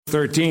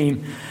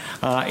13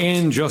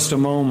 in just a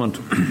moment.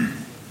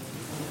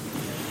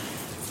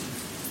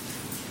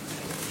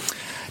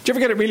 Did you ever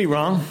get it really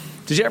wrong?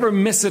 Did you ever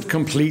miss it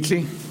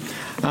completely?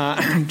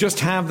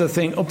 Just have the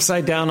thing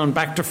upside down and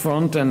back to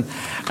front, and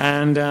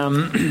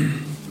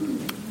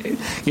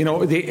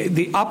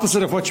the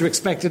opposite of what you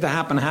expected to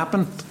happen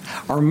happened,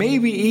 or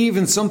maybe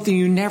even something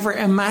you never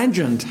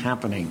imagined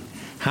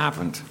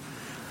happened.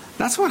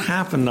 That's what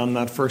happened on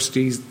that first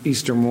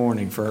Easter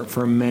morning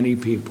for many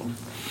people.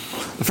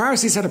 The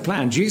Pharisees had a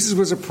plan. Jesus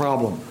was a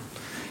problem.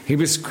 He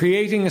was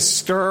creating a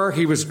stir.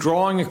 He was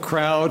drawing a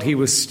crowd. He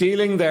was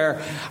stealing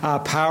their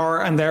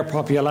power and their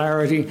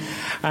popularity.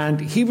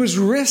 And he was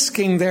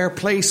risking their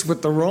place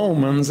with the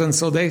Romans. And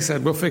so they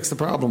said, we'll fix the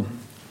problem.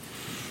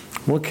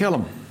 We'll kill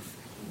him.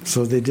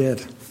 So they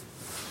did.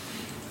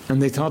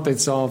 And they thought they'd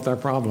solved their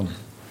problem.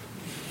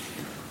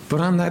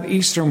 But on that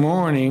Easter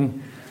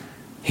morning,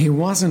 he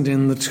wasn't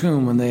in the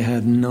tomb, and they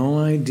had no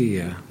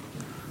idea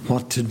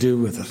what to do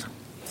with it.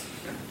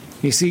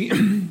 You see,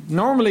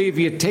 normally if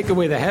you take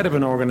away the head of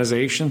an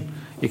organization,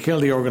 you kill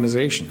the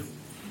organization.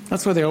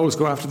 That's why they always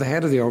go after the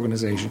head of the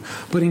organization.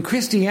 But in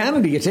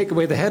Christianity, you take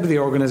away the head of the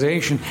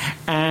organization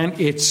and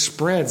it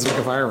spreads like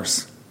a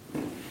virus.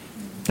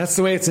 That's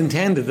the way it's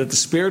intended, that the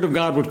Spirit of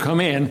God would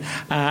come in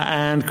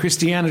and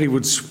Christianity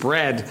would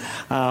spread,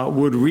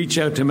 would reach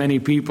out to many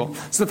people.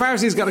 So the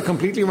Pharisees got it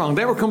completely wrong.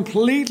 They were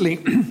completely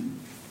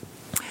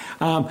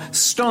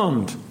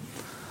stunned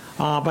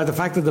by the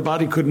fact that the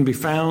body couldn't be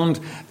found.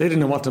 They didn't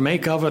know what to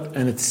make of it.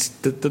 And it's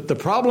the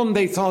problem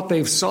they thought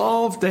they've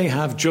solved, they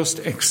have just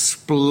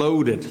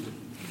exploded.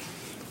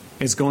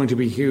 It's going to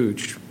be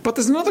huge. But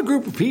there's another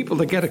group of people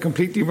that get it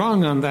completely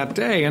wrong on that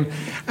day.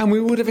 And we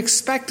would have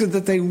expected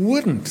that they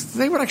wouldn't.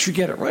 They would actually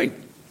get it right.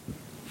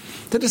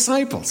 The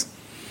disciples.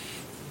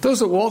 Those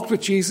that walked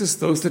with Jesus,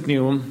 those that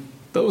knew him,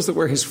 those that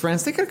were his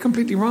friends, they got it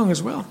completely wrong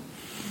as well.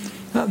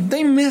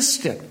 They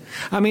missed it.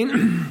 I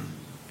mean,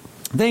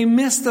 they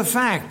missed the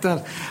fact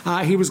that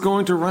he was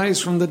going to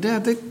rise from the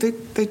dead.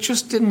 They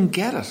just didn't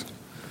get it.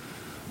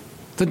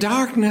 The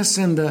darkness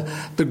and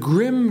the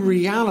grim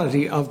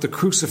reality of the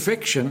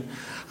crucifixion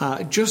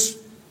just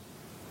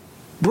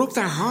broke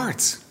their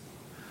hearts.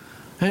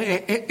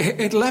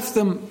 It left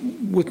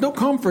them with no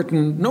comfort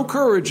and no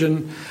courage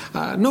and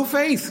no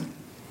faith.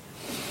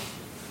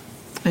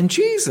 And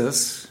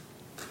Jesus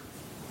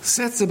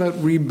sets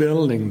about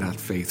rebuilding that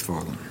faith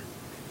for them.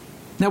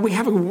 Now, we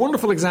have a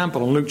wonderful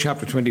example in Luke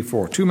chapter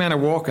 24. Two men are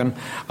walking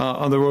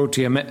on the road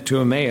to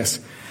Emmaus,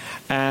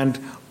 and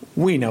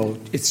we know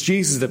it's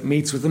Jesus that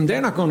meets with them.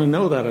 They're not going to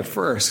know that at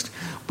first,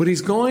 but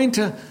he's going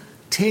to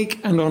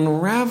take and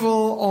unravel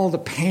all the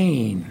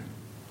pain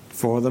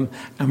for them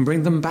and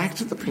bring them back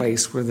to the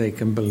place where they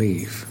can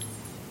believe.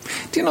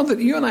 Do you know that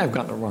you and I have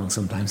gotten it wrong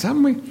sometimes,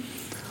 haven't we?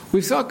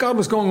 We thought God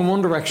was going in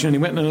one direction and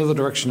he went in another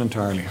direction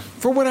entirely.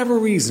 For whatever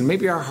reason,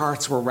 maybe our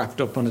hearts were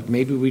wrapped up on it.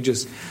 Maybe we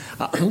just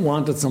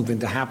wanted something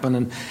to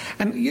happen.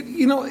 And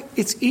you know,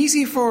 it's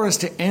easy for us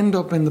to end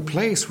up in the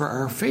place where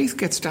our faith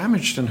gets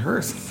damaged and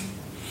hurt.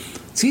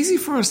 It's easy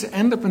for us to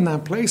end up in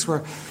that place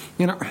where,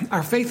 you know,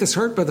 our faith is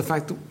hurt by the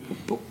fact that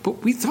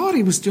but we thought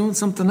he was doing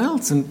something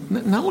else,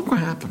 and now look what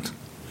happened.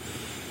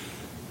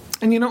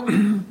 And, you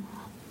know,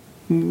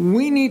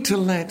 we need to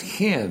let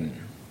him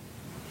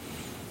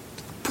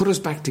put us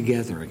back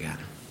together again,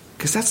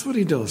 because that's what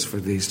he does for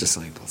these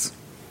disciples.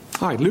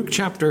 All right, Luke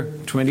chapter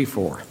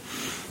 24,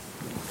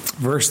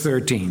 verse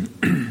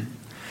 13.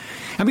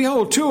 And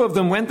behold, two of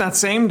them went that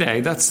same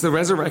day, that's the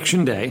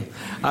resurrection day,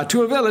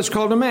 to a village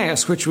called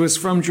Emmaus, which was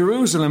from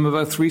Jerusalem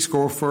about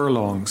 80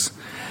 furlongs.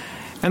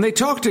 And they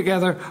talked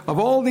together of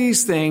all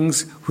these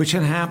things which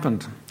had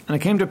happened. And it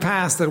came to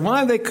pass that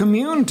while they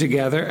communed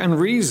together and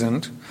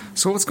reasoned,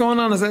 so what's going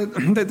on is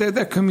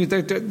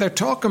that they're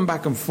talking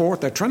back and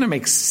forth. They're trying to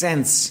make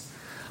sense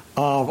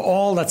of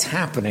all that's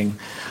happening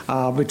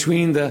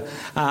between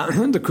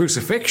the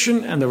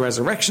crucifixion and the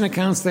resurrection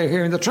accounts they're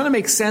hearing. They're trying to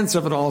make sense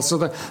of it all. So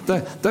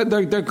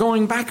they're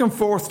going back and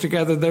forth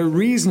together. They're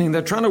reasoning.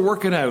 They're trying to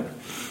work it out.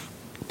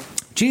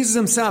 Jesus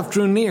himself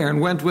drew near and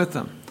went with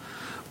them.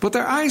 But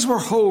their eyes were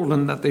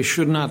holden that they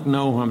should not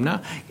know him.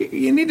 Now,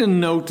 you need to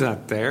note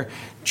that there.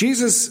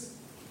 Jesus,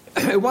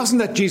 it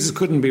wasn't that Jesus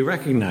couldn't be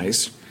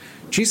recognized.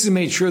 Jesus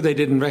made sure they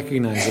didn't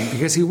recognize him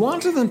because he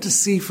wanted them to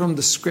see from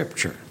the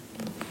Scripture.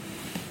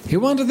 He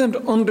wanted them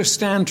to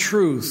understand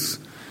truth,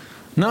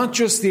 not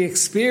just the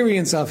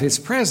experience of his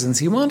presence.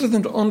 He wanted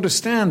them to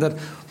understand that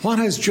what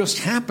has just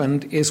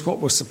happened is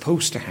what was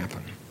supposed to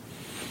happen.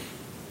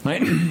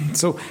 Right?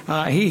 So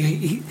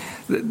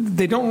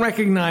they don't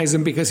recognize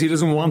him because he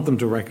doesn't want them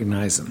to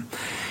recognize him.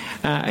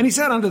 And he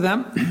said unto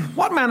them,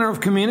 what manner of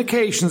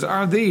communications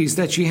are these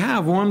that ye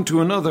have one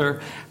to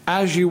another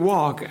as ye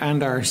walk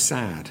and are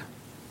sad?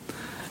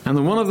 And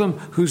the one of them,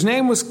 whose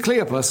name was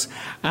Cleopas,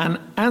 and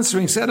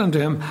answering said unto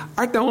him,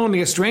 art thou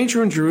only a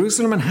stranger in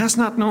Jerusalem, and hast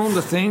not known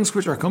the things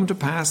which are come to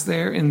pass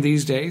there in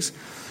these days?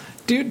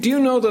 Do you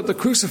know that the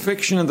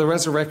crucifixion and the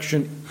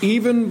resurrection,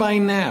 even by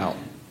now,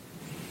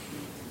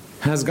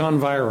 has gone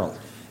viral?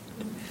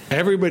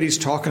 Everybody's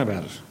talking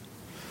about it.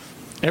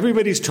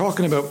 Everybody's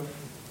talking about,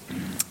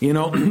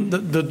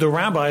 the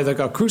rabbi that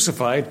got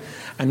crucified,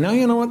 and now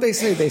you know what they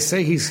say? They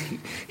say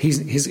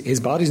his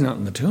body's not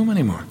in the tomb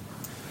anymore.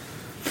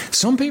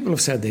 Some people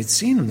have said they'd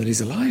seen him, that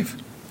he's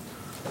alive.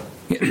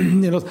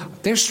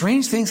 There's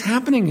strange things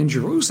happening in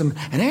Jerusalem,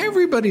 and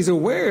everybody's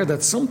aware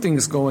that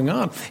something's going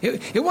on.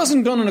 It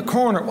wasn't done in a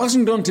corner. It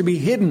wasn't done to be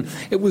hidden.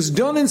 It was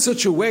done in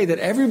such a way that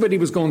everybody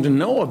was going to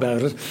know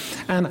about it,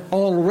 and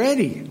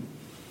already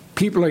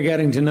people are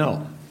getting to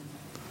know.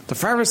 The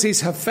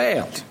Pharisees have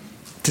failed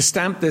to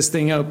stamp this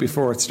thing out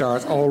before it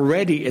starts.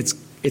 Already it's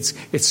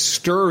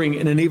stirring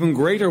in an even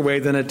greater way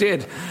than it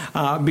did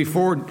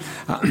before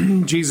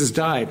Jesus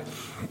died.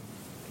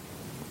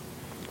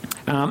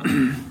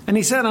 And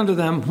he said unto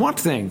them, what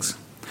things?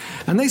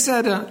 And they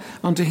said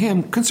unto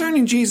him,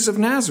 concerning Jesus of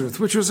Nazareth,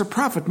 which was a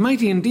prophet,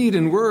 mighty indeed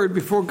in word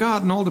before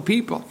God and all the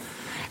people,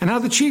 and how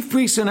the chief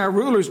priests and our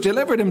rulers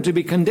delivered him to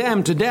be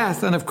condemned to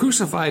death and have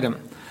crucified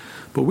him.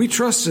 But we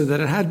trusted that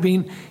it had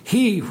been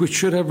he which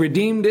should have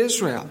redeemed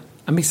Israel.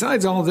 And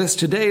besides all this,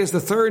 today is the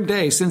third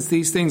day since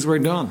these things were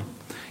done.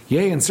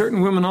 Yea, and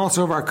certain women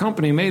also of our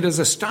company made us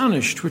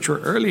astonished, which were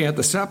early at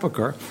the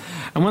sepulchre.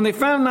 And when they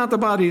found not the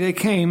body, they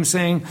came,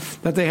 saying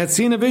that they had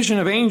seen a vision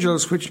of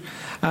angels, which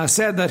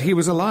said that he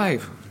was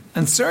alive.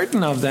 And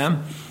certain of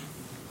them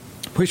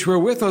which were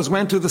with us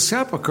went to the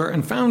sepulchre,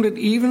 and found it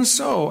even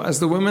so, as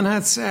the women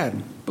had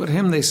said. But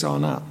him they saw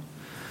not.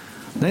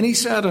 Then he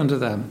said unto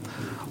them,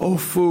 O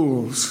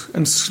fools,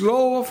 and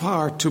slow of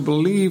heart to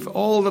believe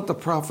all that the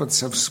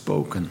prophets have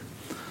spoken.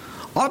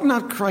 Ought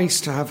not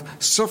Christ to have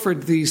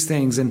suffered these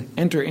things and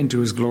enter into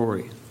his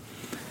glory?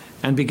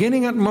 And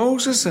beginning at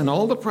Moses and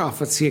all the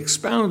prophets, he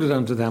expounded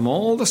unto them in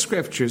all the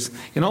scriptures,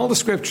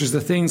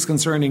 the things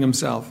concerning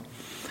himself.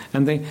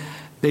 And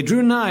they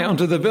drew nigh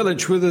unto the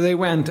village whither they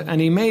went, and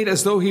he made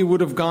as though he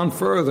would have gone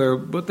further,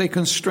 but they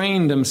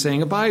constrained him,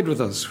 saying, Abide with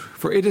us,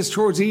 for it is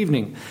towards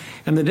evening,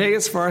 and the day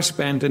is far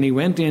spent. And he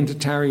went in to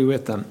tarry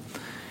with them.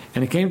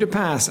 And it came to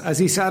pass, as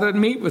he sat at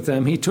meat with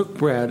them, he took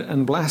bread,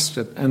 and blessed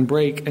it, and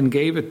brake, and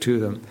gave it to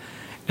them.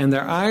 And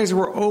their eyes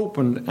were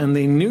opened, and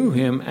they knew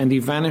him, and he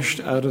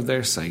vanished out of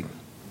their sight.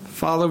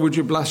 Father, would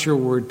you bless your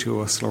word to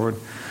us, Lord?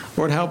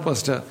 Lord, help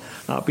us to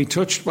be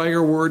touched by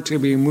your word, to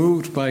be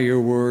moved by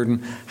your word.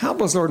 And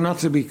help us, Lord, not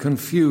to be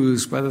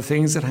confused by the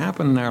things that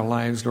happen in our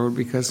lives, Lord,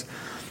 because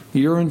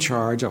you're in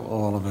charge of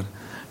all of it.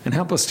 And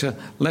help us to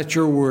let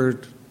your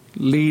word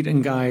lead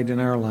and guide in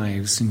our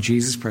lives. In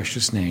Jesus'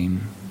 precious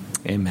name,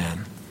 amen.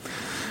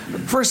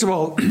 First of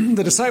all,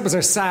 the disciples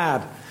are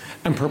sad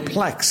and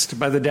perplexed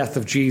by the death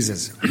of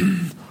Jesus.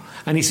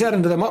 And he said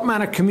unto them, What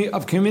manner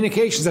of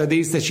communications are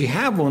these that ye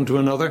have one to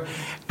another,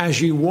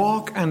 as ye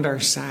walk and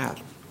are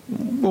sad?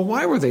 Well,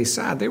 why were they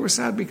sad? They were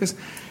sad because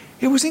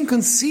it was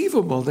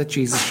inconceivable that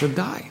Jesus should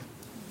die.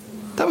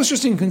 That was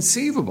just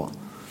inconceivable.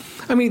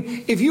 I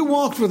mean, if you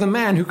walked with a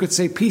man who could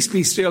say, Peace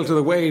be still to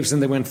the waves,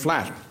 and they went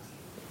flat.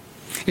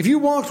 If you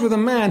walked with a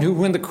man who,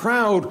 when the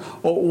crowd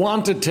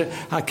wanted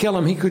to kill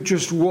him, he could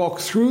just walk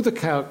through the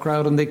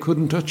crowd and they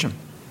couldn't touch him.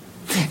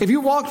 If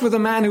you walked with a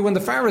man who, when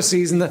the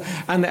Pharisees and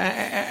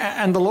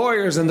the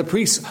lawyers and the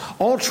priests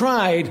all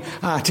tried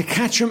to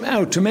catch him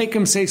out, to make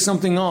him say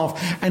something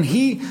off, and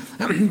he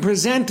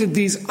presented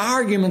these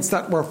arguments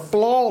that were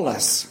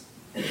flawless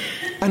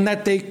and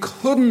that they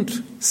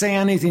couldn't say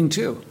anything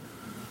to.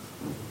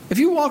 If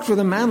you walked with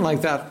a man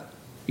like that,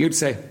 you'd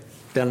say,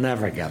 they'll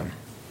never get him.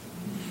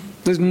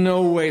 There's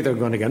no way they're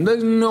going to get him.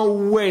 There's no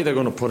way they're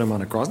going to put him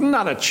on a cross.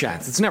 Not a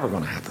chance. It's never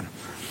going to happen.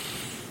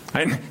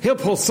 Right? He'll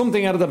pull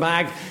something out of the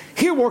bag.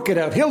 He'll work it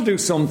out. He'll do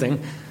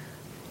something.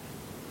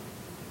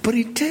 But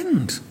he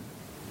didn't.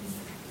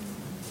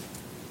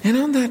 And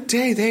on that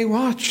day, they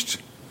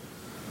watched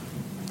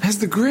as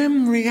the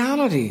grim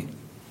reality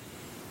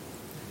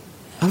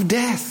of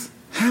death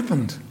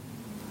happened.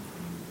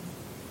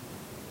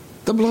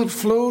 The blood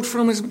flowed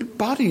from his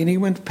body, and he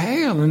went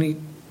pale, and he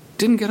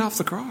didn't get off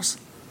the cross.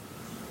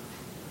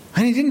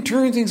 And he didn't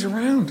turn things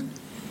around.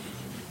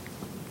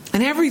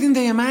 And everything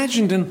they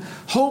imagined and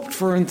hoped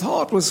for and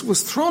thought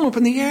was thrown up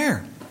in the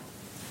air.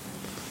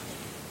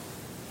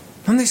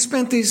 And they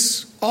spent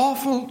these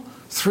awful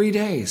 3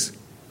 days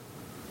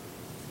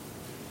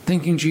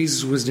thinking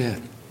Jesus was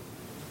dead.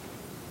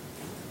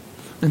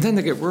 And then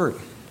they get word.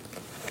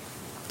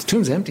 The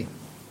tomb's empty.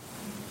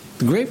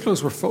 The grave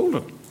clothes were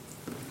folded.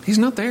 He's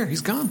not there.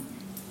 He's gone.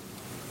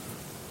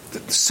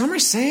 Some are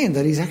saying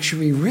that he's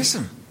actually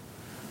risen.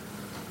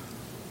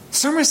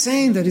 Some are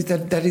saying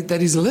that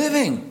he's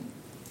living.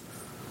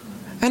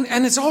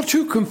 And it's all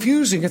too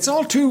confusing. It's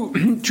all too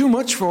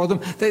much for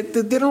them. They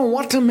don't know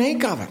what to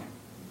make of it.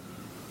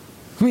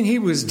 I mean, he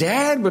was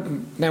dead, but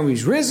now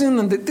he's risen,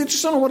 and they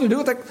just don't know what to do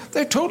with it.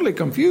 They're totally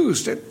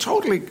confused. They're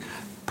totally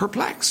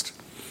perplexed.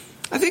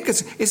 I think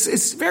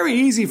it's very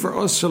easy for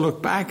us to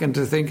look back and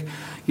to think,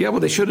 yeah, well,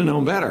 they should have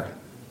known better.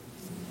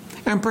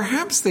 And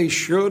perhaps they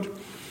should,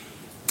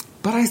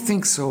 but I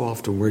think so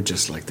often we're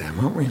just like them,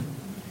 aren't we?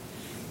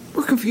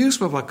 We're confused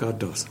by what God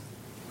does.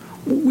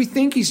 We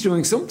think he's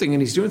doing something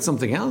and he's doing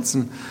something else,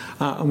 and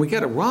we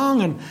get it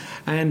wrong,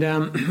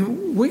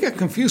 and we get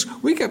confused.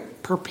 We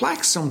get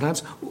perplexed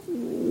sometimes.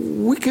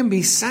 We can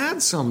be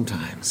sad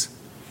sometimes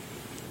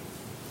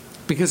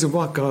because of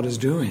what God is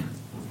doing.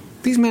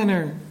 These men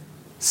are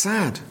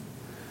sad.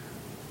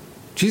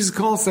 Jesus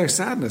calls their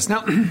sadness.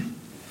 Now,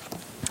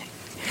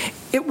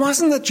 it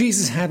wasn't that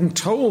Jesus hadn't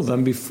told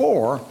them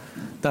before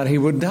that he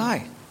would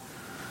die.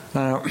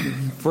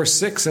 Verse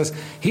 6 says,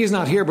 he is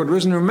not here but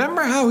risen.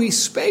 Remember how he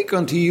spake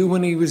unto you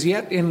when he was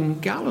yet in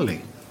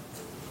Galilee.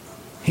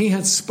 He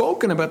had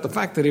spoken about the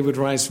fact that he would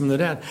rise from the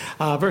dead.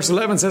 Verse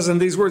 11 says,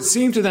 and these words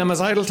seemed to them as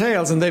idle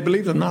tales, and they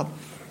believed them not.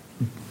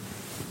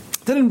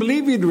 They didn't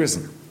believe he had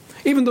risen,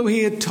 even though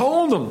he had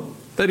told them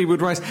that he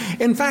would rise.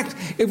 In fact,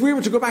 if we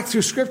were to go back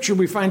through Scripture,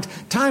 we find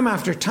time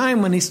after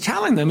time when he's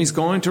telling them he's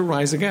going to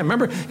rise again.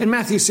 Remember in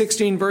Matthew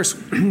 16, verse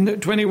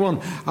 21,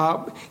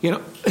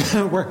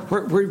 where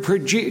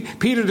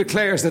Peter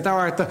declares that thou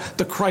art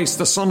the Christ,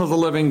 the Son of the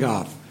living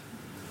God.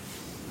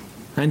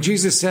 And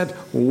Jesus said,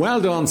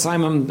 well done,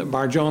 Simon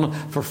Bar-Jonah,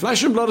 for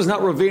flesh and blood has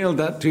not revealed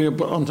that to you,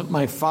 but unto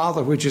my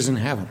Father which is in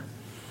heaven.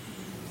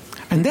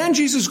 And then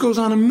Jesus goes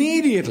on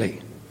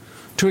immediately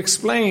to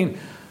explain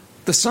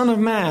the Son of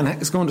Man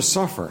is going to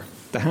suffer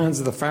at the hands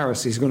of the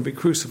Pharisees. He's going to be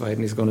crucified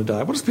and he's going to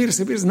die. What does Peter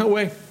say? Peter says, no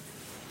way.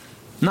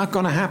 Not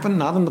going to happen.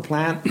 Not in the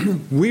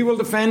plan. We will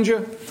defend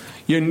you.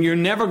 They're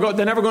never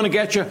going to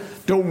get you.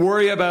 Don't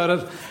worry about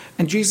it.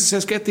 And Jesus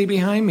says, get thee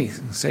behind me,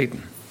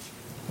 Satan.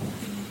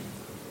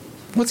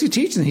 What's he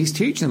teaching them? He's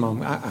teaching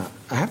them, I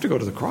have to go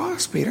to the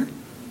cross, Peter.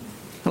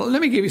 Well,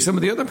 let me give you some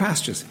of the other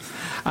passages.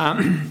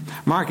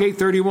 Mark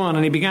 8:31,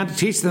 and he began to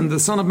teach them, the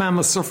Son of Man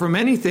must suffer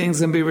many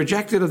things and be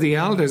rejected of the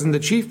elders and the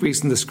chief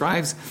priests and the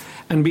scribes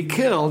and be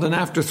killed, and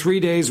after 3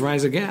 days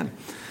rise again.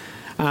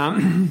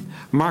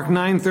 Mark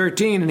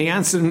 9:13, and he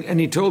answered and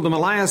he told them,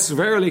 Elias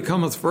verily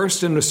cometh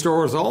first and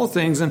restoreth all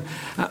things, and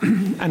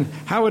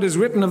how it is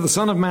written of the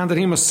Son of Man that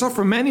he must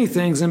suffer many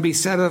things and be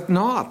set at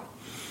naught.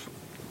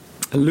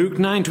 Luke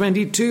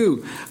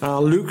 9:22,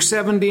 Luke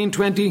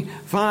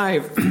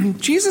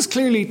 17:25. Jesus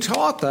clearly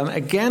taught them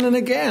again and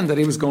again that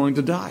he was going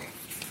to die.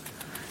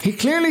 He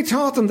clearly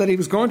taught them that he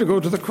was going to go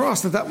to the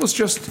cross, that was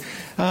just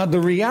the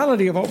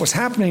reality of what was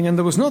happening, and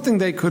there was nothing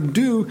they could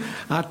do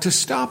to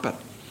stop it.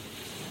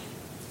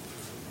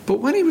 But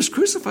when he was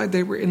crucified,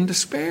 they were in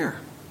despair.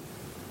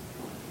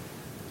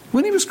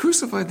 When he was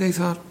crucified, they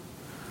thought,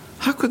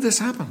 how could this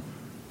happen?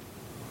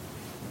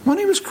 When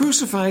he was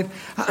crucified,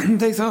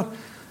 they thought,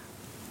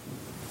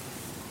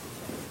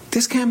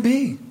 this can't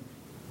be.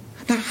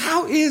 Now,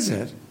 how is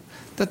it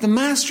that the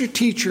master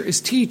teacher is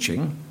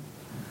teaching,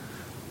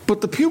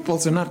 but the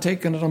pupils are not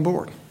taking it on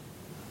board?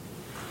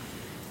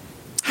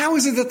 How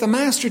is it that the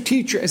master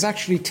teacher is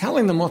actually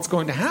telling them what's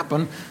going to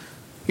happen?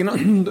 You know,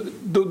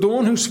 the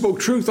one who spoke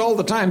truth all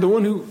the time, the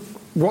one who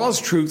was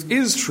truth,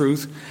 is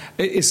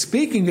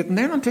speaking it, and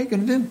they're not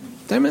taking it in.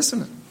 They're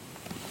missing it.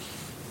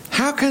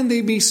 How can they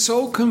be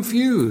so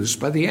confused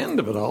by the end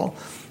of it all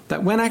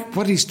that when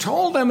what he's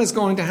told them is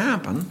going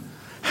to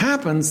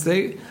happens,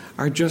 they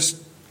are just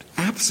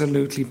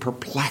absolutely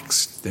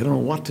perplexed. They don't know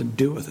what to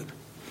do with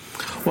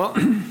it. Well,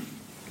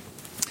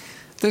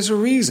 there's a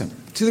reason.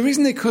 See, the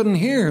reason they couldn't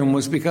hear him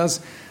was because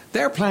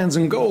their plans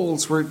and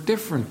goals were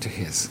different to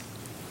his.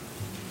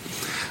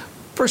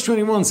 Verse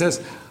 21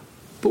 says,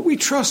 but we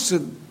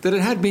trusted that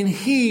it had been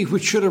he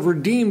which should have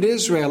redeemed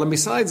Israel, and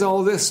besides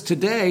all this,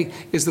 today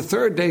is the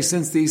third day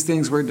since these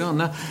things were done.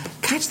 Now,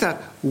 catch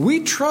that.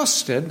 We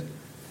trusted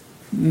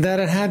that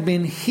it had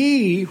been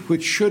he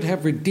which should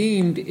have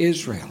redeemed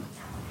Israel.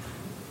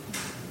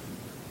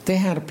 They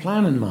had a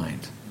plan in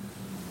mind.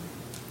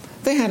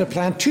 They had a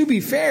plan, to be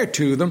fair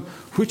to them,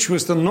 which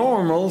was the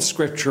normal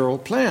scriptural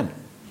plan.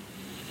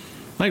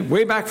 Like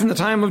way back from the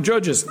time of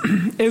Judges,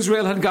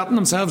 Israel had gotten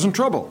themselves in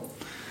trouble.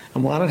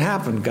 And what had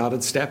happened? God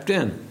had stepped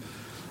in.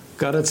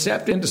 God had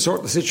stepped in to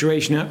sort the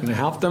situation out and to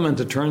help them and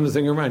to turn the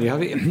thing around.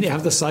 You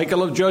have the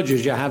cycle of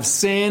Judges. You have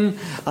sin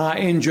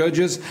in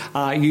Judges.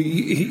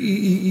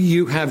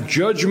 You have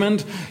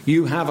judgment.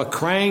 You have a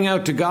crying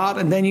out to God.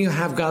 And then you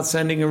have God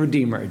sending a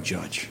Redeemer, a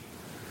judge.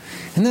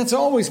 And that's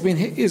always been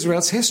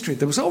Israel's history.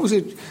 There was always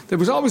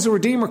a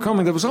Redeemer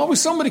coming. There was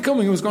always somebody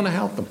coming who was going to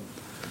help them.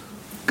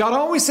 God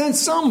always sent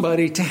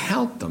somebody to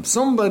help them.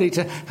 Somebody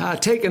to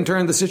take and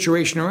turn the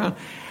situation around.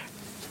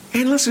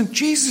 And listen,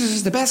 Jesus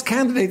is the best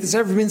candidate that's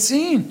ever been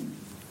seen.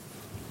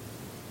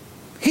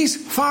 He's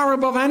far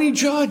above any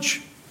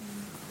judge.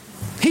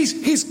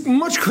 He's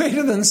much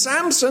greater than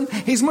Samson.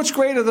 He's much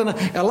greater than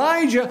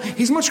Elijah.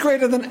 He's much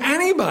greater than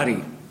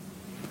anybody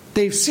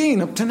they've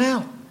seen up to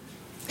now.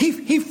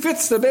 He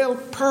fits the bill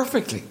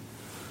perfectly.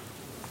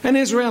 And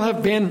Israel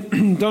have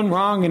been done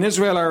wrong, and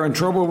Israel are in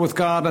trouble with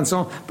God and so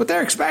on. But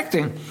they're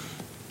expecting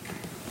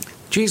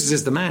Jesus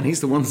is the man. He's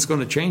the one that's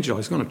going to change it all.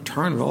 He's going to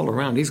turn it all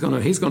around. He's going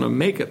to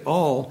make it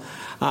all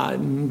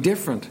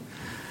different.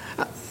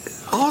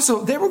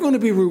 Also, they were going to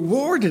be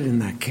rewarded in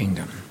that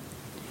kingdom.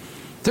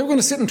 They were going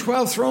to sit in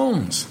 12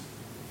 thrones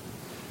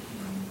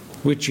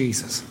with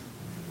Jesus.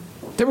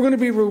 They were going to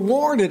be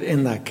rewarded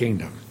in that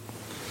kingdom.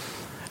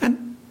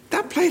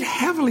 played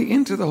heavily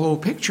into the whole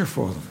picture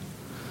for them.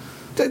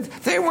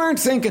 They weren't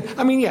thinking,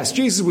 I mean, yes,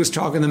 Jesus was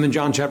talking to them in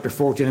John chapter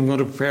 14, I'm going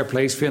to prepare a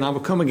place for you and I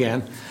will come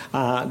again,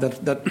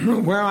 that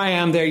where I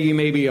am there you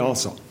may be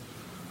also.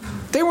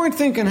 They weren't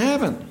thinking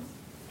heaven.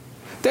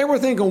 They were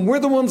thinking, we're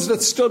the ones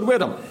that stood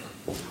with him.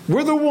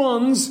 We're the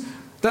ones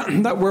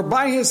that were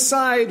by his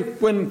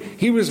side when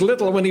he was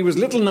little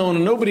known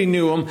and nobody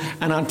knew him.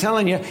 And I'm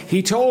telling you,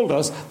 he told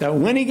us that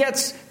when he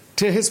gets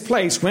to his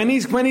place, when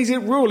he's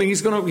ruling,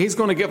 he's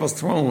going to give us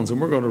thrones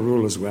and we're going to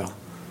rule as well.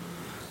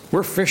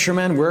 We're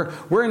fishermen,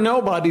 we're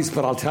nobodies,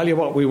 but I'll tell you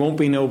what, we won't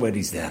be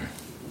nobodies then.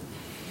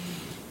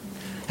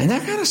 And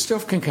that kind of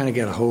stuff can kind of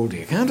get a hold of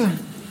you, can't it?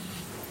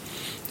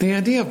 The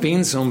idea of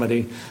being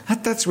somebody,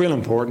 that's real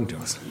important to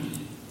us.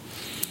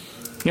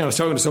 I was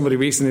talking to somebody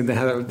recently,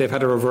 they've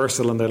had a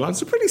reversal in their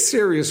lives, a pretty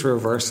serious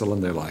reversal in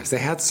their lives. They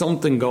had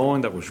something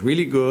going that was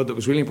really good, that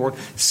was really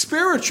important,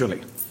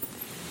 spiritually.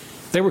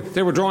 They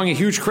were drawing a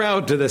huge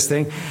crowd to this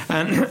thing,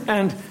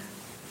 and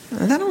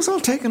then it was all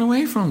taken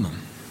away from them.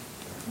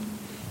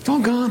 It's all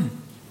gone.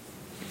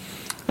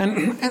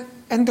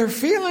 And they're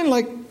feeling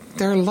like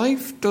their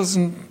life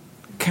doesn't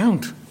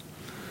count.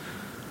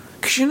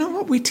 Because you know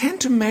what? We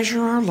tend to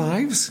measure our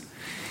lives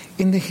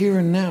in the here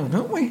and now,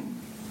 don't we?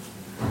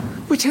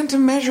 We tend to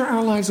measure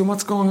our lives on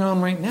what's going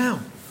on right now.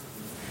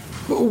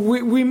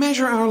 We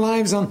measure our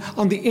lives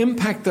on the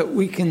impact that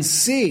we can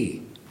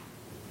see.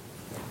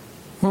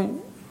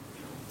 Well,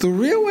 the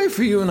real way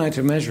for you and I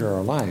to measure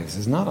our lives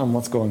is not on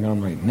what's going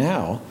on right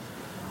now,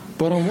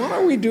 but on what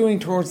are we doing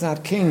towards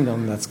that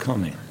kingdom that's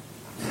coming?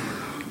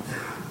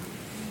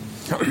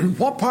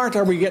 What part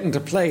are we getting to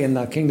play in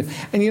that kingdom?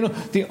 And you know,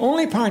 the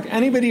only part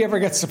anybody ever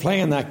gets to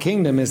play in that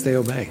kingdom is they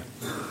obey.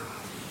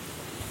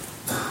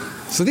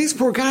 So these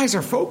poor guys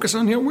are focused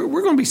on,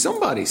 we're going to be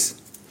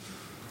somebodies.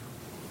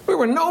 We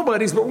were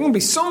nobodies, but we're going to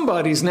be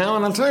somebodies now,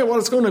 and I'll tell you what,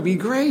 it's going to be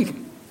great.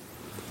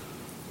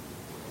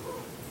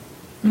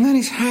 And then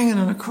he's hanging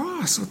on a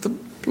cross with the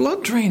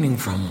blood draining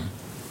from him.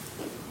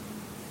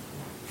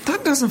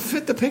 That doesn't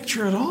fit the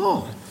picture at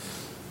all.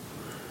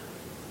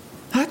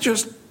 That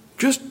just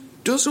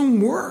doesn't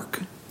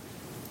work.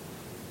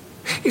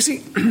 You see,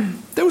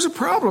 there was a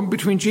problem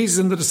between Jesus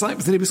and the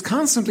disciples that he was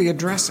constantly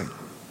addressing.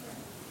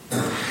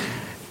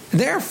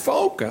 Their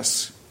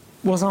focus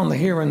was on the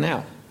here and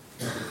now.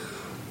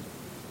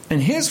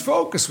 And his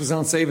focus was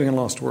on saving a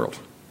lost world.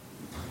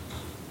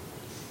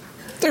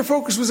 Their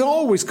focus was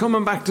always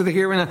coming back to the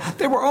here and now.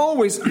 They were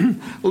always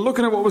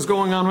looking at what was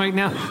going on right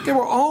now. They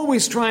were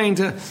always trying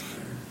to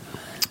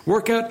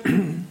work out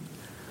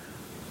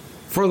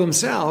for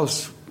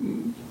themselves,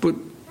 but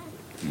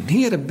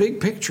he had a big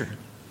picture.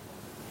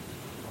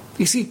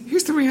 You see,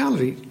 here's the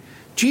reality.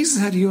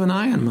 Jesus had you and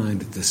I in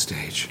mind at this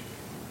stage.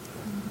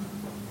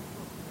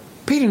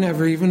 Peter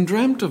never even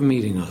dreamt of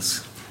meeting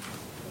us.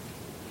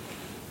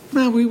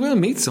 Now, we will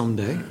meet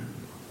someday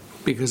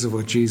because of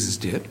what Jesus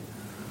did.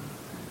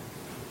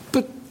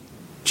 But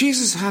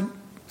Jesus had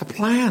a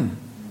plan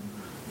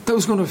that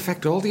was going to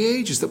affect all the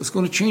ages, that was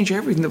going to change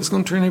everything, that was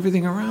going to turn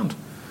everything around.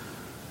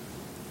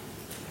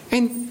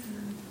 And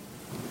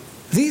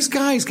these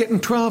guys getting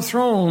 12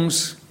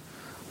 thrones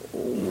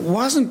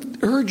wasn't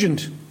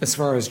urgent as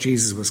far as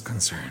Jesus was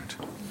concerned.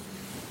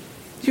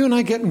 You and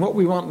I getting what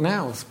we want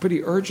now is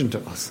pretty urgent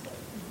to us.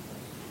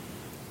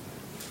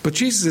 But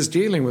Jesus is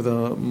dealing with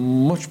a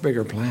much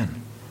bigger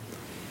plan.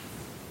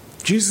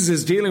 Jesus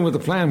is dealing with a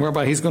plan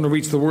whereby he's going to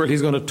reach the world,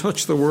 he's going to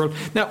touch the world.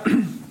 Now,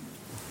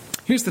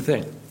 here's the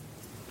thing.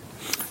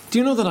 Do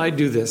you know that I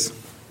do this?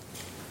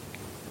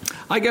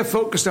 I get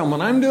focused on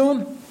what I'm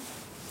doing,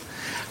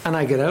 and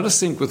I get out of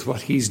sync with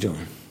what he's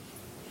doing.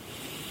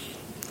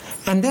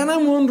 And then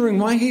I'm wondering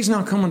why he's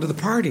not coming to the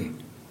party.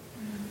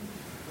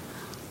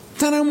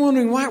 Then I'm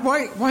wondering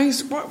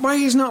why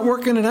he's not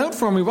working it out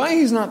for me, why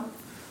he's not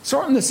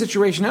sorting the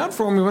situation out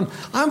for me when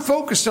I'm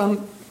focused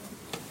on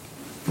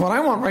what I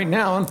want right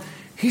now, and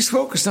he's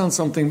focused on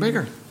something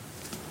bigger.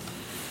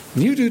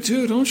 You do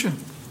too, don't you?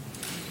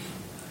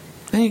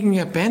 Then you can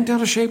get bent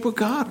out of shape with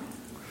God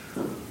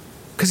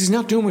because he's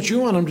not doing what you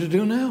want him to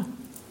do now.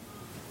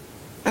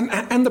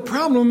 And the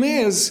problem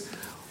is,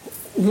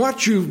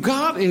 what you've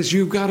got is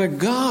you've got a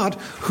God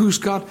who's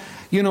got,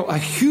 a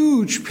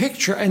huge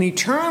picture, an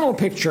eternal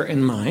picture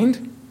in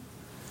mind.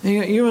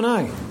 And you and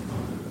I,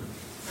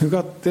 who've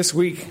got this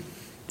week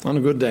on a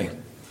good day.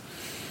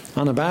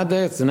 On a bad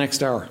day, it's the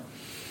next hour.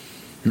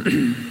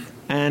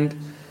 And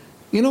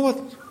you know what?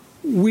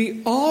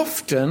 We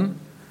often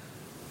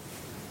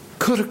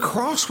cut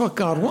across what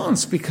God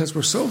wants because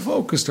we're so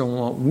focused on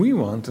what we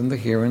want in the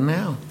here and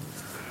now.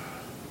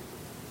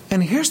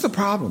 And here's the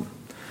problem.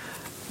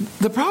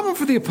 The problem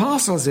for the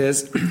apostles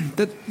is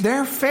that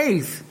their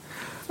faith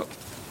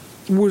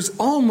was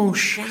almost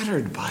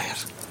shattered by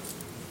it.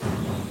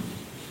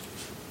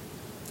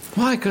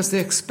 Why? Because they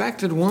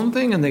expected one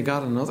thing and they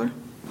got another.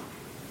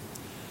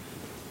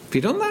 Have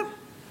you done that?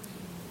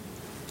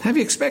 Have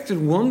you expected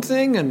one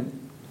thing and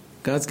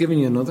God's given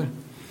you another?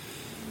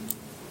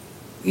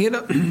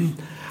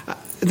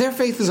 Their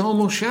faith is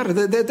almost shattered.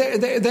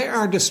 They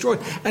are destroyed.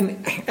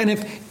 And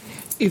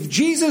if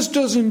Jesus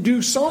doesn't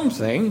do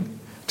something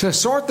to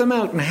sort them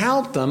out and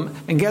help them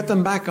and get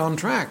them back on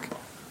track,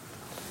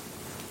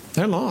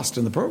 they're lost,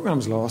 and the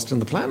program's lost,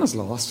 and the plan is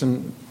lost,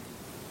 and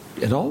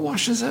it all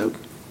washes out.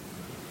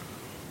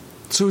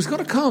 So he's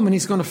going to come and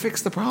he's going to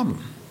fix the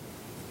problem.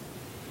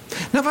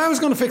 Now, if I was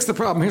going to fix the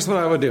problem, here's what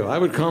I would do. I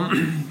would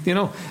come,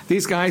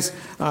 these guys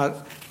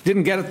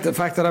didn't get the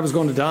fact that I was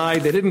going to die.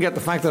 They didn't get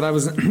the fact that I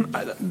was,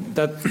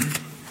 that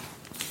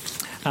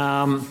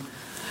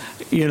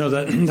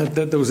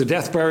there was a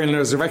death, burial, and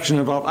resurrection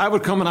involved. I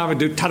would come and I would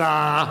do,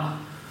 ta-da!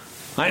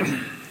 Right?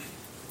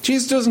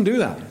 Jesus doesn't do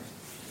that.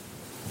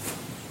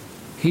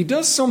 He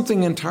does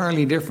something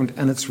entirely different,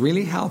 and it's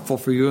really helpful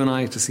for you and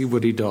I to see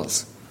what he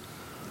does.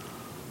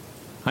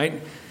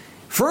 Right?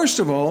 First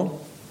of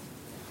all,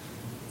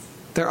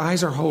 their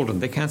eyes are holden.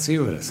 They can't see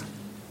who it is.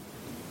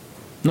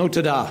 No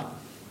ta-da.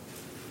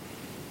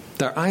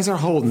 Their eyes are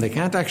holden. They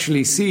can't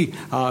actually see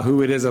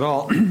who it is at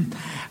all.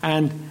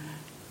 And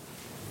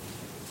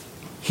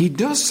he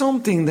does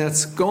something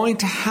that's going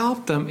to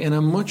help them in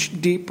a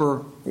much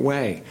deeper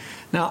way.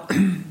 Now,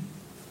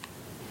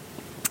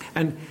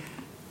 and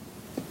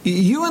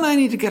you and I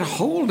need to get a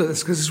hold of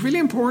this because it's really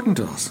important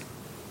to us.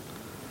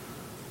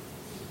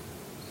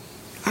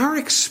 Our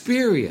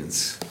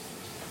experience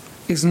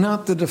is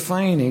not the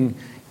defining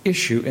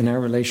issue in our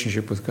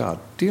relationship with God.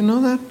 Do you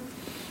know that?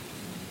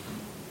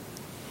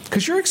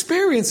 Because your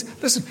experience,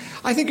 listen,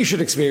 I think you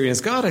should experience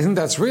God. I think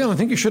that's real. I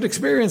think you should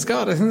experience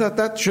God. I think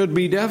that should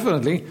be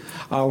definitely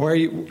where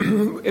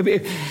you...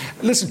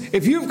 listen,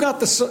 if you've got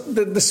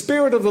the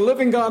Spirit of the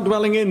living God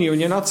dwelling in you and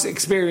you're not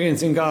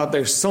experiencing God,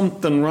 there's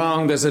something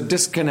wrong. There's a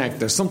disconnect.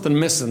 There's something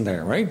missing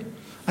there, right?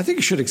 I think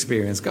you should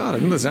experience God. I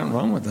think there's nothing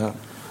wrong with that.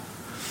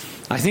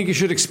 I think you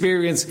should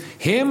experience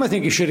Him. I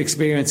think you should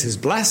experience His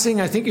blessing.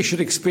 I think you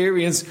should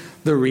experience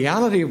the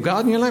reality of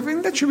God in your life. I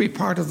think that should be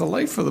part of the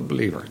life of the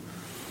believer.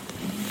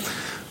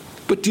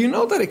 But do you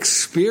know that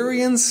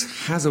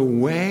experience has a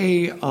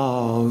way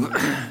of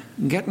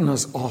getting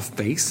us off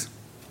base?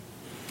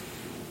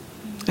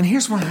 And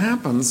here's what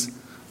happens.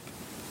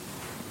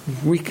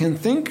 We can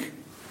think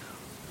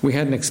we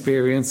had an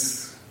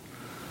experience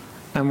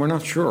and we're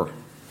not sure.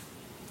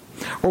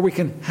 Or we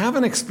can have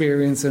an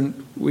experience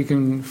and we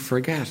can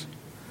forget.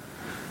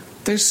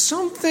 There's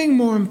something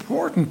more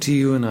important to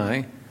you and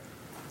I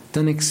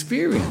than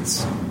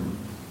experience.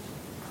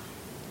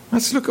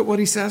 Let's look at what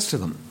he says to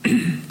them.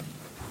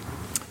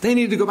 They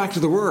need to go back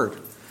to the Word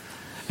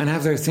and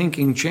have their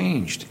thinking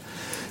changed.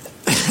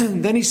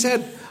 Then he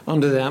said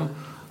unto them,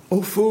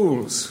 O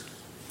fools,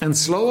 and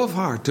slow of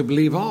heart to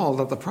believe all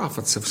that the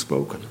prophets have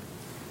spoken.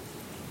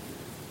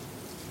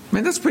 I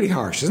mean, that's pretty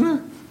harsh, isn't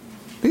it?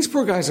 These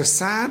poor guys are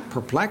sad,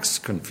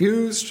 perplexed,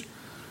 confused.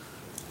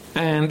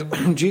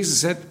 And Jesus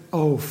said,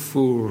 O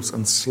fools,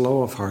 and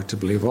slow of heart to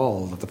believe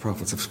all that the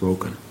prophets have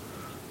spoken.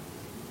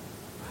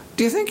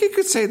 Do you think he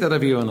could say that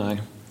of you and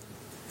I?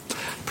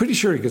 Pretty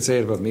sure he could say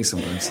it about me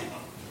sometimes.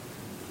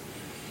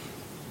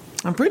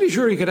 I'm pretty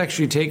sure he could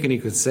actually take it and he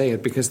could say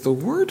it, because the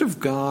Word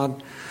of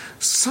God,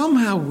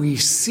 somehow we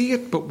see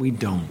it but we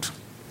don't.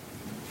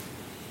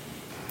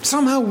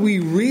 Somehow we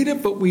read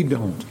it but we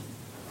don't.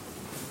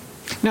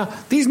 Now,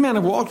 these men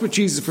have walked with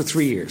Jesus for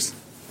 3 years.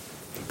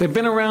 They've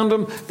been around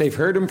him. They've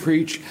heard him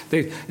preach.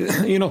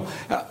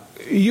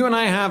 You and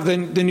I have the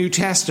New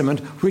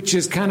Testament, which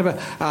is kind of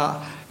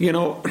a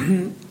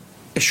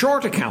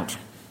short account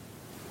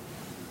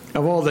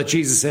of all that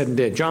Jesus said and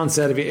did. John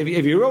said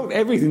if you wrote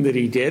everything that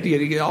he did,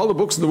 all the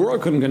books in the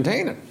world couldn't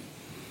contain it.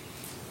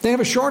 They have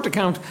a short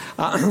account.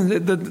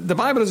 The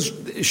Bible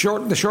is the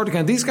short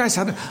account. These guys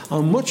had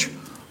a much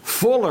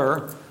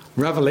fuller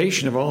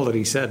revelation of all that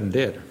he said and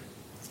did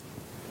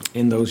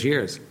in those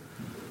years.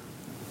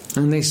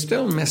 And they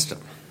still missed it.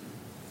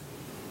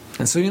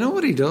 And so you know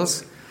what he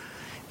does?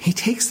 He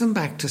takes them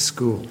back to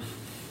school.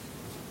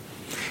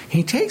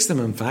 He takes them,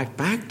 in fact,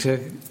 back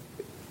to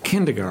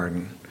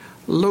kindergarten,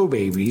 low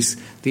babies,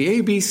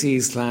 the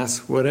ABCs class,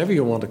 whatever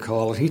you want to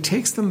call it. He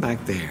takes them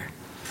back there.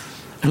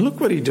 And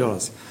look what he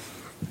does.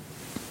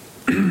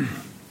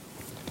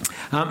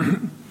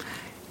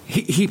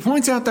 He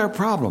points out their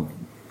problem.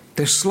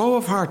 They're slow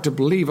of heart to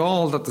believe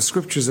all that the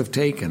Scriptures have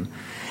taken.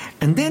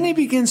 And then he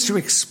begins to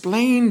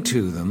explain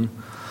to them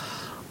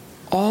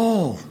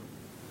all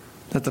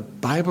that the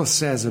Bible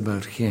says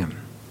about him.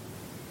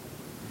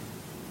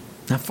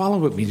 Now follow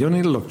with me. You don't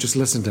need to look. Just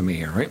listen to me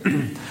here, right?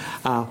 In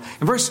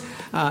verse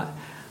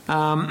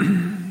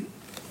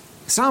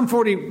Psalm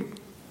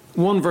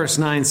 41 verse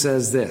 9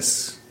 says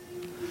this: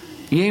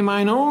 Yea,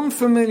 mine own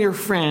familiar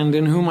friend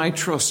in whom I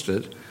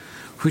trusted,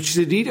 which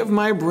did eat of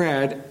my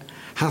bread,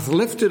 hath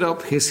lifted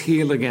up his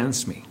heel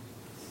against me.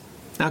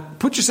 Now,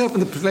 put yourself in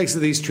the place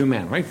of these two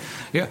men, right?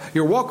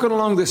 You're walking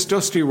along this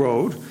dusty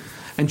road,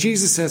 and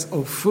Jesus says,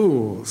 O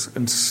fools,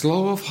 and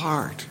slow of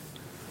heart.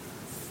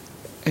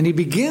 And he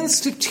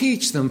begins to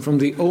teach them from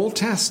the Old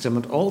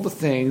Testament all the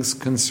things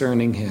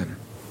concerning him.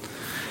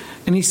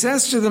 And he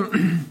says to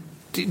them,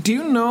 do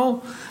you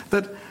know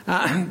that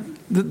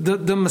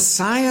the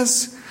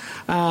Messiah's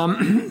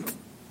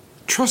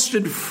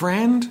trusted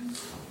friend,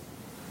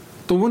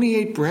 the one he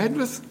ate bread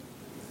with,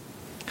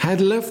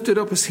 had lifted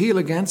up his heel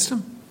against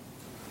him?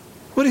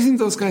 What do you think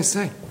those guys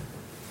say?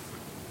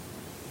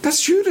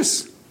 That's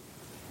Judas.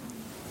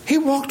 He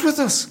walked with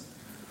us.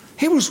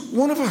 He was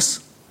one of us.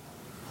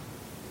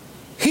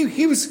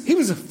 He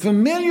was a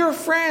familiar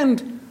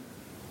friend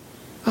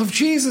of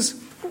Jesus.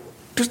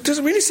 Does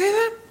it really say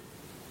that?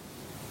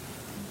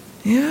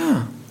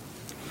 Yeah.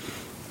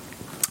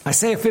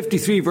 Isaiah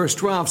 53 verse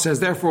 12 says,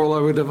 "Therefore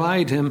I will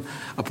divide him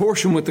a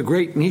portion with the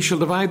great, and he shall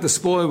divide the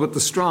spoil with the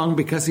strong,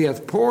 because he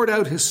hath poured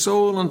out his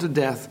soul unto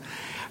death,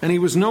 and he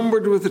was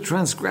numbered with the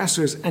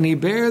transgressors, and he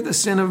bare the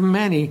sin of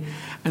many,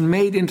 and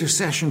made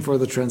intercession for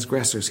the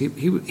transgressors."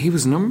 He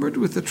was numbered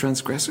with the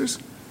transgressors.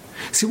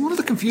 See, one of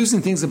the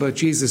confusing things about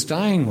Jesus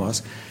dying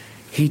was,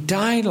 he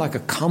died like a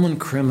common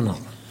criminal.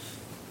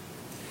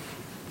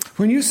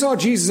 When you saw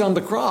Jesus on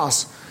the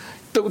cross,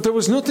 there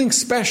was nothing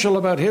special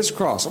about his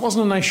cross. It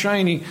wasn't a nice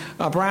shiny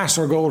brass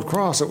or gold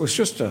cross. It was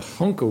just a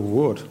hunk of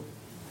wood.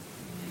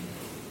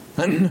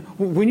 And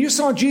when you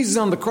saw Jesus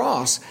on the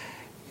cross,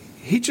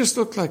 he just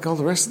looked like all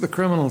the rest of the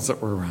criminals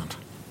that were around.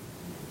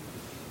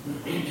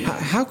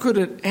 How could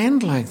it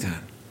end like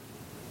that?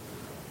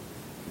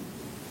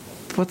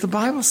 But the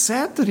Bible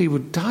said that he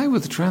would die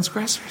with the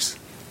transgressors.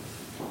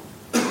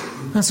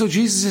 And so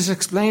Jesus is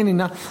explaining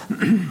now.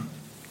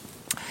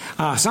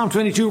 Psalm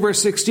 22 verse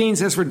 16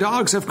 says, "For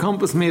dogs have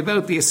compassed me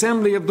about, the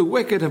assembly of the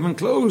wicked have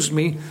enclosed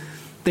me.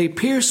 They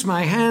pierced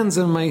my hands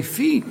and my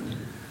feet."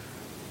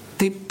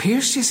 They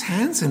pierced his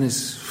hands and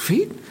his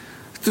feet?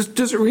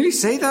 Does it really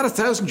say that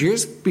 1,000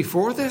 years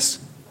before this?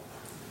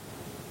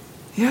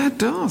 Yeah, it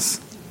does.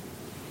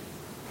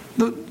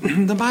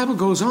 The Bible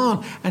goes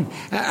on and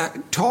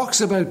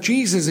talks about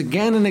Jesus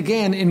again and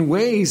again in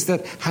ways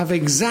that have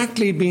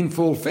exactly been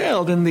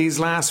fulfilled in these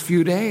last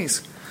few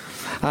days.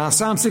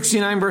 Psalm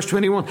 69 verse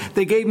 21,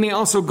 "They gave me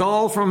also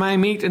gall for my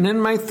meat, and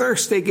in my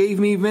thirst they gave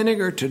me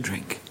vinegar to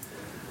drink."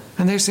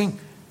 And they're saying,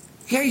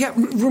 yeah,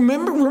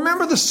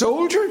 remember the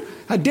soldier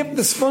had dipped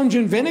the sponge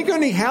in vinegar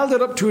and he held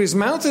it up to his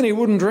mouth and he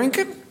wouldn't drink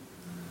it?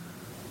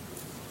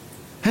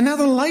 And now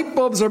the light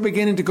bulbs are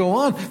beginning to go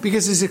on,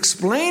 because he's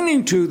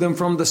explaining to them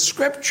from the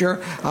scripture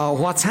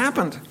what's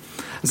happened.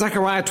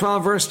 Zechariah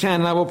 12 verse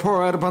 10, "And I will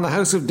pour out upon the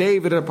house of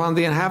David, and upon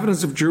the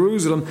inhabitants of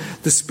Jerusalem,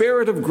 the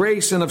spirit of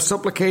grace and of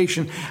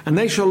supplication, and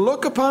they shall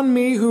look upon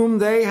me whom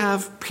they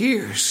have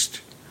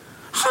pierced."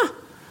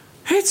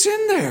 It's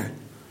in there.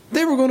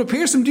 They were going to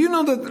pierce him. Do you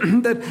know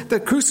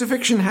that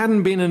crucifixion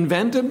hadn't been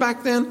invented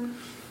back then?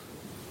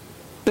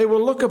 "They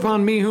will look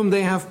upon me whom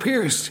they have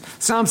pierced."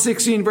 Psalm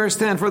 16 verse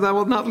 10, "For thou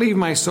wilt not leave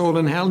my soul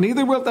in hell,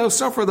 neither wilt thou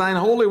suffer thine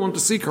Holy One to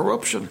see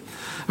corruption."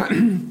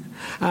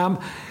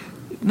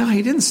 No,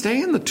 he didn't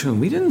stay in the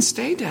tomb. He didn't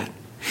stay dead.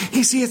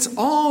 You see, it's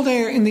all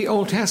there in the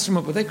Old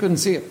Testament, but they couldn't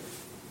see it.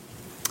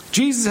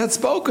 Jesus had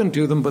spoken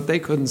to them, but they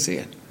couldn't see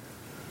it.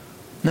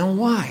 Now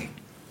why?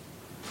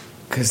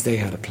 Because they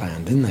had a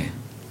plan, didn't they?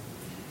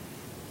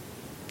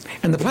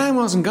 And the plan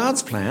wasn't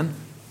God's plan.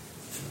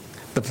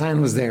 The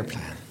plan was their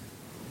plan.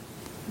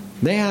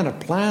 They had a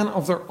plan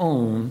of their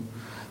own.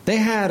 They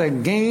had a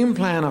game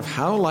plan of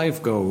how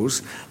life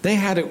goes. They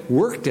had it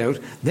worked out.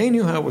 They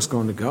knew how it was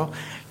going to go.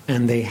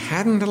 And they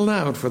hadn't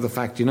allowed for the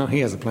fact, he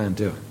has a plan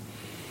too.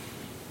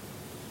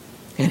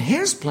 And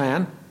his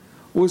plan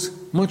was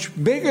much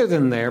bigger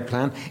than their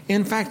plan.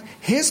 In fact,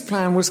 his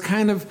plan was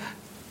kind of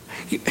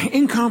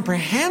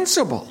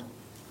incomprehensible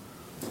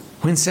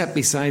when set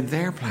beside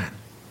their plan.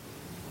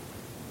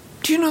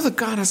 Do you know that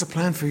God has a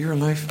plan for your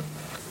life?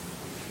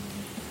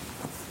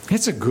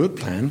 It's a good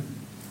plan.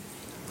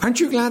 Aren't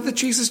you glad that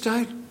Jesus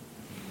died?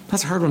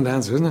 That's a hard one to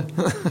answer, isn't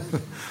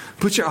it?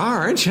 But you are,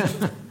 aren't you?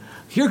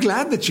 You're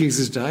glad that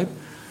Jesus died.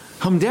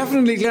 I'm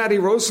definitely glad he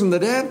rose from the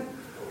dead.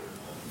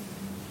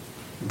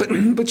 But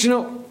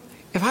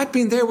if I'd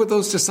been there with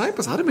those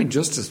disciples, I'd have been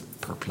just as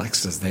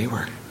perplexed as they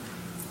were.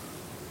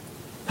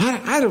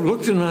 I'd have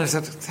looked at them and I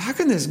said, how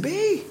can this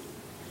be?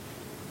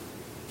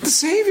 The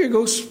Savior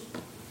goes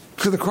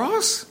to the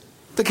cross.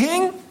 The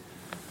King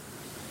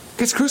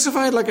gets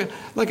crucified like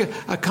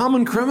a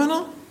common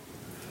criminal.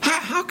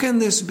 How can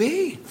this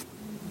be?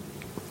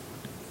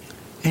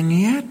 And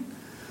yet,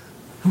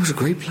 it was a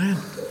great plan.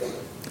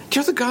 Do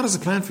you know that God has a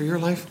plan for your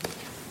life?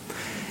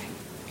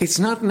 It's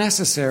not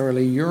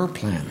necessarily your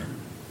plan.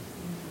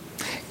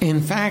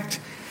 In fact,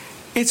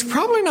 it's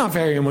probably not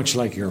very much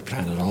like your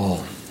plan at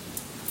all.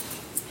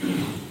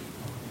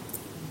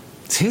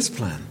 It's his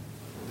plan.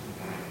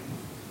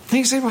 And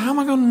you say, well, how am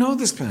I going to know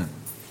this plan?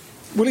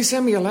 Will he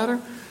send me a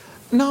letter?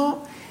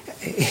 No,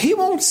 he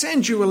won't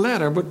send you a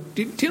letter, but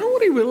do you know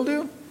what he will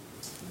do?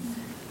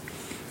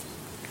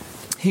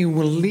 He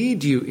will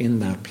lead you in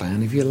that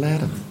plan if you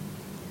let him.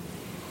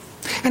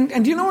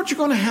 And do you know what you're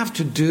going to have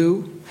to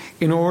do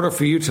in order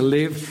for you to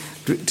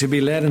live, to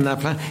be led in that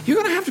plan? You're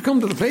going to have to come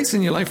to the place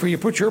in your life where you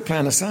put your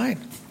plan aside.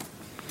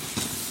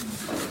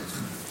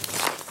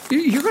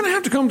 You're going to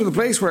have to come to the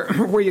place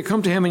where you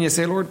come to him and you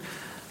say, Lord,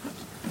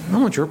 I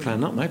want your plan,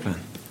 not my plan.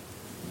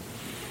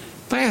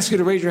 If I ask you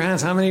to raise your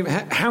hands, how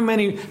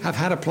many have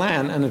had a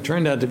plan and it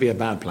turned out to be a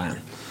bad plan?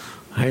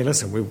 Hey,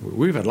 listen,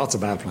 we've had lots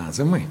of bad plans,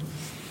 haven't we?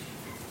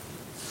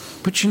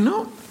 But you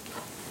know,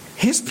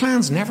 his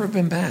plan's never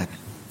been bad.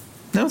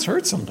 Now, it's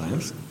hurt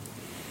sometimes,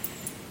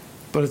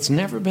 but it's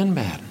never been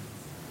bad.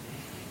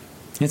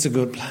 It's a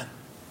good plan.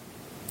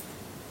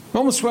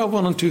 Romans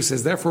 12:1-2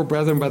 says, "Therefore,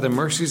 brethren, by the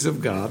mercies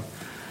of God,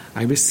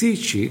 I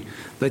beseech you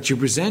that you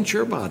present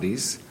your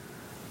bodies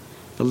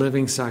a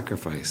living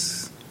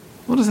sacrifice."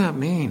 What does that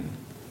mean?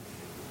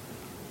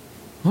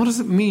 What does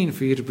it mean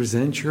for you to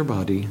present your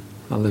body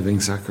a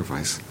living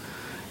sacrifice?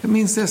 It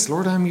means this: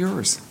 Lord, I'm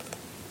yours.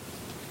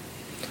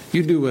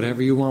 You do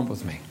whatever you want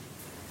with me.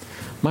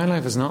 My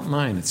life is not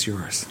mine, it's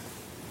yours.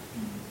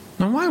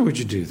 Now, why would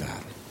you do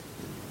that?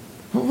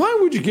 Why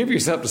would you give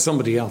yourself to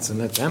somebody else and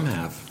let them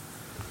have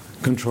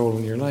control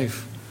in your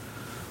life?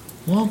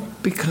 Well,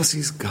 because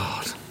he's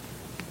God.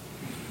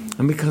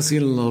 And because he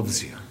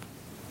loves you.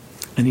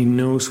 And he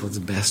knows what's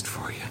best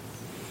for you.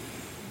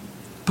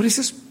 But he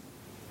says,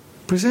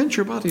 present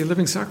your body a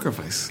living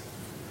sacrifice,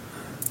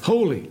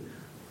 holy,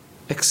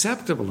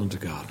 acceptable unto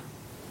God,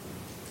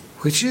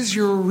 which is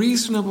your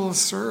reasonable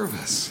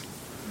service.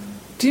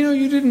 Do you know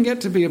you didn't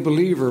get to be a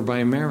believer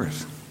by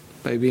merit,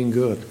 by being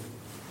good?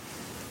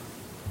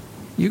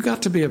 You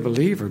got to be a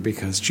believer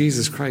because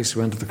Jesus Christ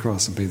went to the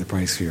cross and paid the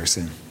price for your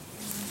sin.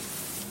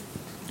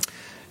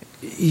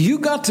 You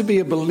got to be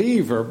a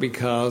believer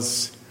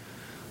because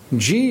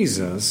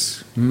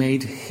Jesus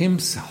made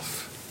himself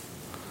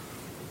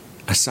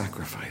a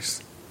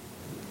sacrifice.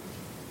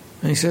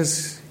 And he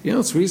says, you know,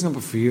 it's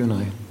reasonable for you and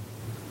I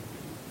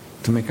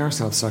to make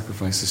ourselves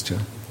sacrifices too.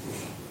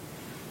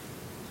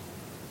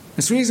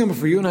 It's reasonable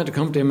for you and I to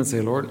come to him and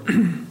say, Lord,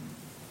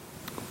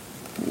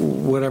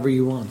 whatever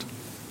you want.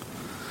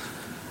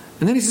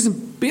 And then he says,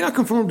 be not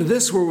conformed to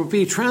this world, but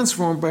be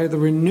transformed by the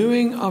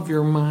renewing of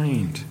your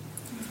mind.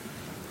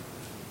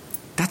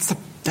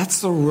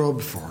 That's the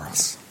rub for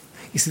us.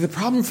 You see, the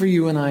problem for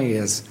you and I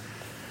is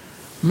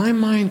my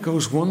mind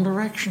goes one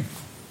direction.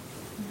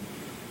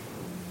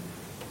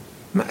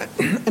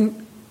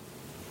 And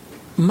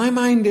my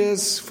mind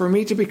is for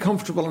me to be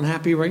comfortable and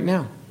happy right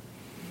now.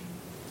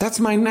 That's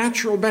my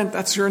natural bent.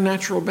 That's your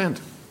natural bent.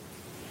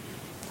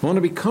 I want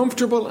to be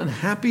comfortable and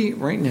happy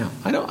right now.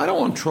 I don't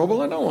want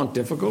trouble. I don't want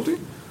difficulty.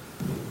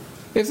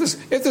 If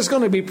there's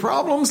going to be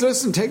problems,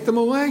 listen, take them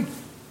away.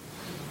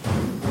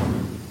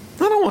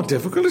 I don't want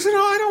difficulties. No,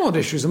 I don't want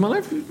issues in my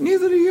life.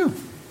 Neither do you.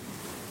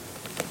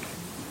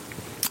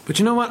 But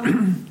you know what?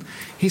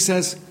 He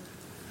says,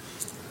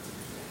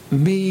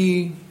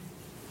 be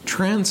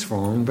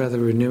transformed by the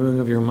renewing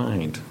of your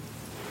mind.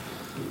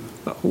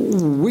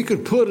 We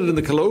could put it in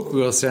the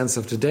colloquial sense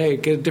of today,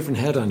 get a different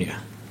head on you.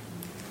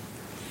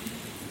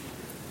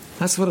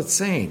 That's what it's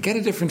saying. Get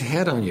a different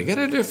head on you. Get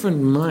a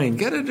different mind.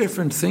 Get a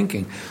different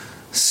thinking.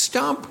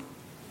 Stop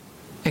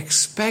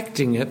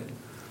expecting it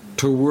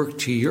to work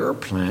to your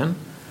plan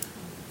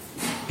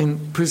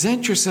and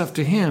present yourself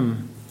to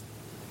him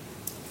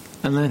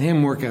and let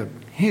him work out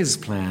his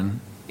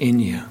plan in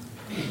you.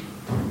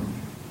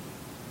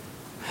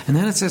 And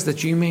then it says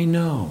that you may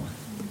know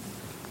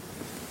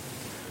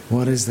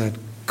what is that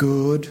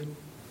good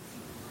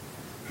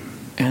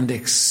and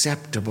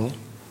acceptable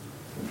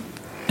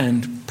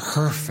and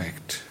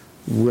perfect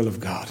will of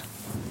God.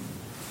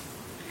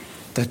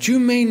 That you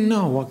may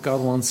know what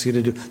God wants you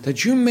to do.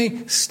 That you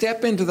may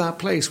step into that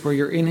place where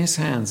you're in his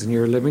hands and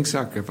you're a living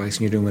sacrifice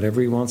and you're doing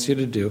whatever he wants you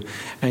to do.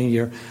 And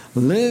you're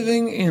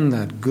living in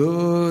that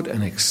good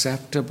and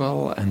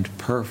acceptable and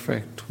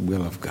perfect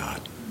will of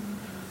God.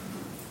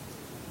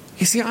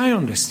 You see, I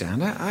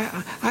understand.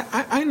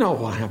 I know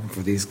what happened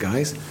for these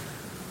guys.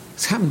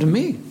 It's happened to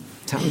me.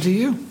 It's happened to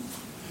you.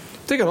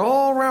 They got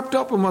all wrapped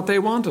up in what they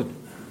wanted.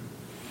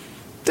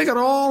 They got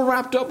all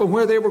wrapped up in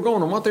where they were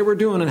going and what they were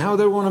doing and how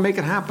they were going to make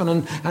it happen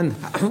and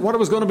what it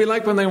was going to be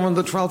like when they won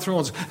the 12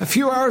 thrones. A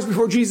few hours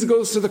before Jesus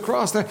goes to the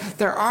cross,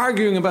 they're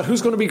arguing about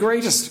who's going to be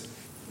greatest.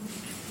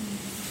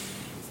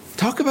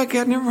 Talk about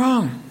getting it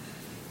wrong.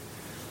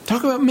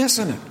 Talk about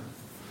missing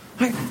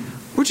it.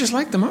 We're just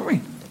like them, aren't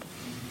we?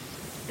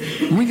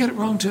 And we get it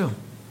wrong too.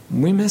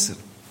 We miss it.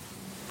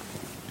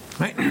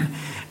 Right?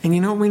 And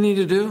you know what we need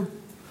to do?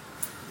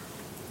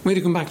 We need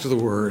to come back to the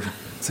Word.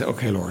 Say,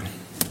 okay, Lord,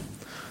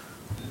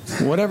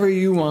 whatever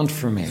you want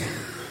for me,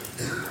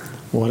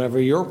 whatever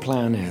your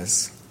plan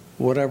is,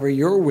 whatever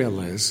your will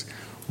is,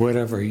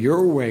 whatever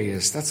your way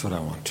is, that's what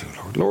I want to,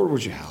 Lord. Lord,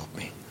 would you help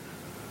me?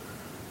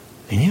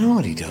 And you know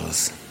what he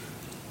does?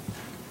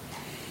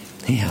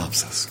 He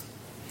helps us.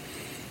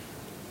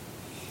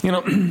 You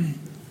know,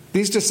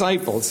 these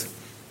disciples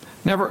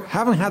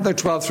haven't had their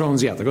 12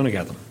 thrones yet. They're going to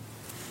get them.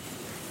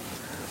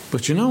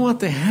 But you know what?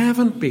 They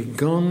haven't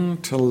begun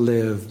to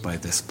live by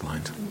this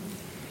point.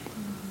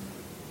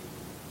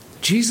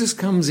 Jesus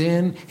comes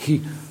in, he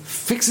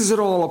fixes it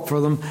all up for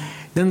them.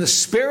 Then the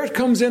Spirit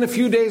comes in a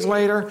few days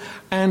later,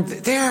 and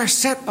they are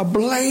set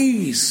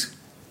ablaze.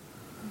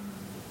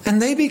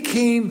 And they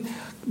became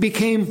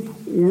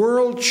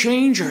world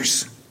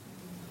changers.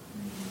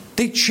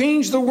 They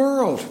changed the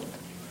world.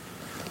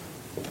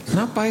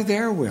 Not by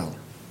their will,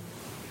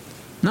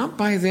 not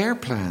by their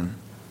plan,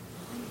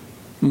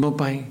 but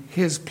by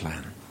His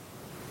plan.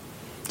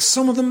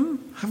 Some of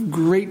them have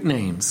great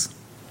names.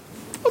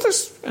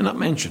 Others are not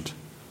mentioned.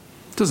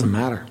 It doesn't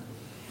matter.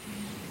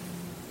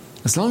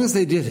 As long as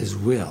they did His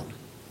will,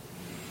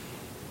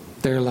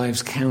 their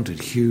lives counted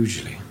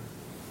hugely.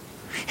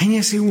 And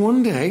you see,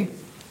 one day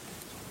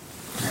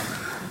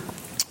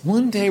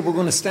we're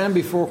going to stand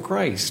before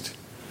Christ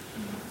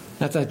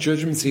at that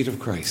judgment seat of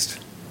Christ,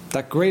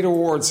 that great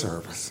award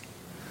service.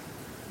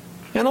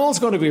 And all's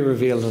going to be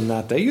revealed on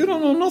that day. You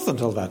don't know nothing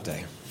till that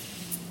day.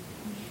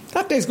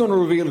 That day's going to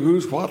reveal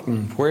who's what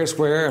and where's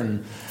where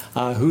and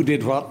who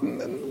did what. And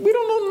we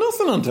don't know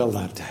nothing until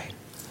that day.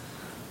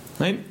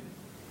 Right?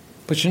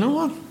 But you know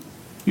what?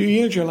 You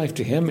yield your life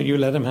to Him and you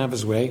let Him have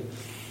His way.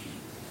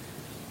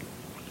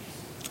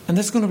 And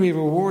there's going to be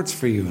rewards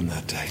for you in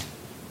that day.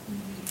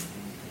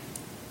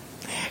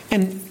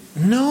 And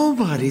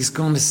nobody's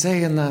going to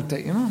say in that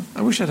day,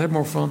 I wish I'd had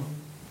more fun.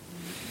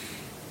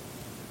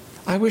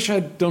 I wish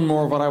I'd done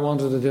more of what I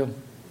wanted to do.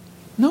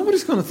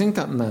 Nobody's going to think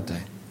that in that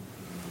day.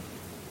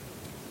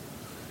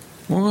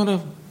 We're going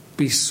to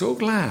be so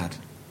glad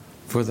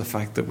for the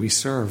fact that we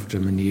served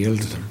Him and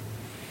yielded Him.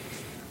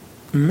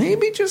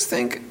 Maybe just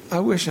think, I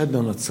wish I'd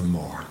done it some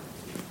more.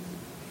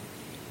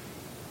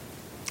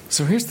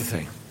 So here's the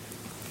thing.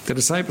 The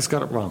disciples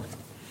got it wrong.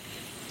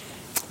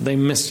 They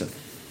missed it.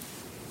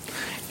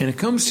 And it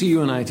comes to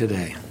you and I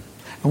today.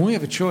 And we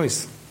have a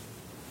choice.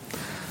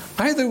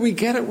 Either we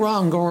get it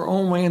wrong, go our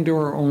own way and do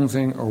our own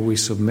thing, or we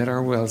submit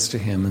our wills to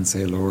Him and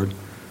say, Lord,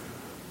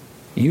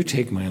 you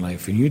take my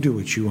life and you do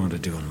what you want to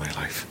do in my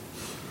life.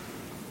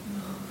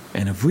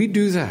 And if we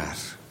do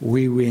that,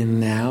 we win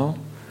now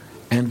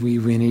and we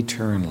win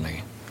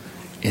eternally.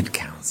 It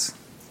counts.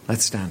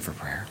 Let's stand for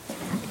prayer.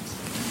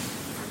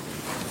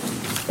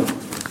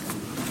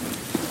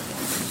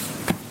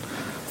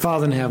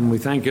 Father in heaven, we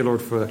thank you,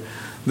 Lord, for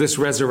this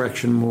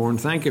resurrection morn.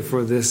 Thank you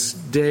for this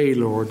day,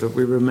 Lord, that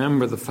we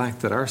remember the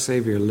fact that our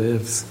Savior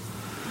lives.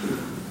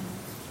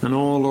 And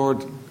oh,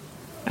 Lord,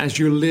 as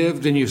you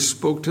lived and you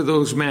spoke to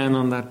those men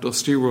on that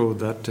dusty road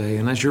that day,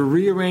 and as you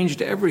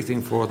rearranged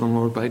everything for them,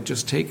 Lord, by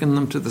just taking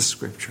them to the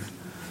Scripture,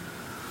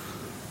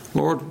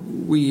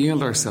 Lord, we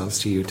yield ourselves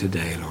to you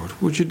today, Lord.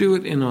 Would you do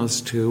it in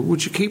us too?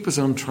 Would you keep us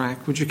on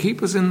track? Would you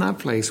keep us in that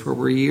place where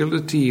we're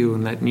yielded to you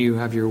and letting you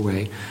have your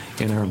way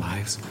in our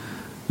lives?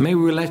 May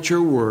we let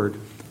your word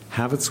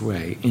have its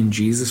way. In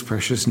Jesus'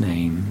 precious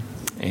name,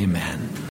 amen.